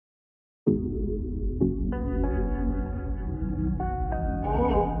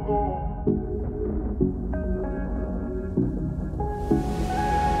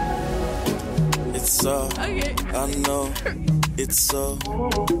It's all I know. It's all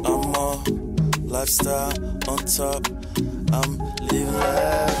I'm all. Lifestyle on top. I'm living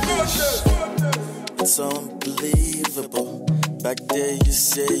lavish. It's unbelievable. Back there you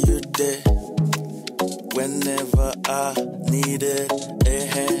say you're there. Whenever I needed a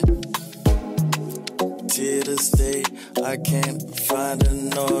hand. Till this day I can't find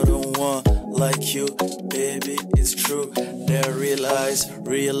another one like you. Baby, it's true. They realize.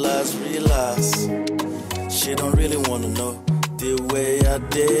 She don't really wanna know the way I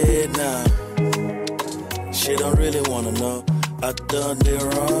did now. She don't really wanna know I done the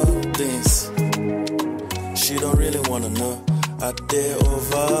wrong things. She don't really wanna know I did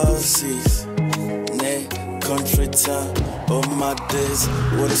overseas. Nay, country town, all my days,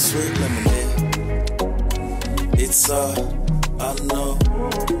 what a sweet lemonade. It's all I know,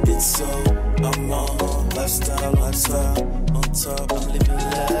 it's all I'm on. Lifestyle on top, I'm living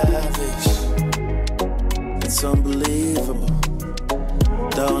lavish. It's unbelievable,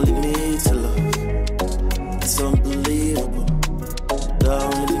 don't leave me to love. It's unbelievable,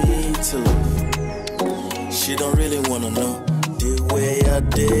 don't leave me to love. She don't really wanna know the way I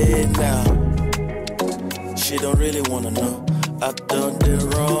did now. She don't really wanna know I done the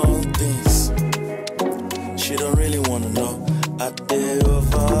wrong things. She don't really wanna know I did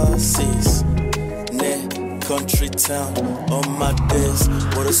overseas. Nay, country town, on my days,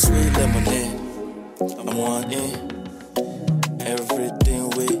 what a sweet lemonade. I'm wanting everything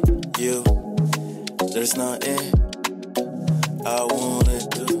with you. There's nothing I wanna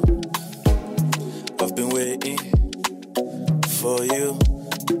do. I've been waiting for you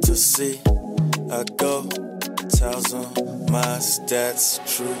to see. I go 1,000 miles, that's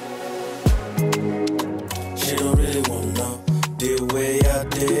true. She don't really wanna know the way I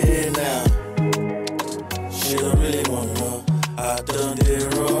did now. She don't really wanna know I done the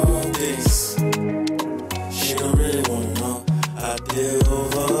wrong things. She don't really wanna know I did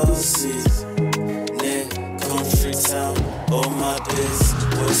overseas. Near country town, all my days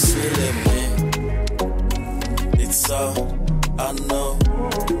was sweet lemonade. It's all I know,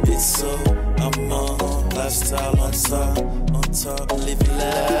 it's all I'm on. Lifestyle on top, living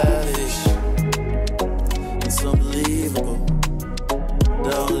lavish. It's unbelievable,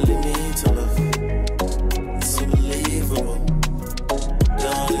 don't leave me to love. It's unbelievable,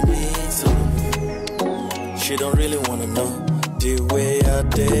 don't leave me to love. She don't really wanna know the way I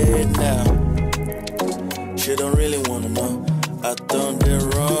did now. She don't really wanna know I done the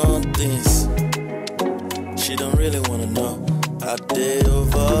wrong things. She don't really wanna know I did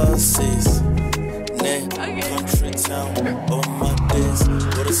overseas. Nay, country town, all my days,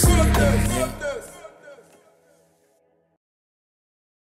 what a sweet lemonade.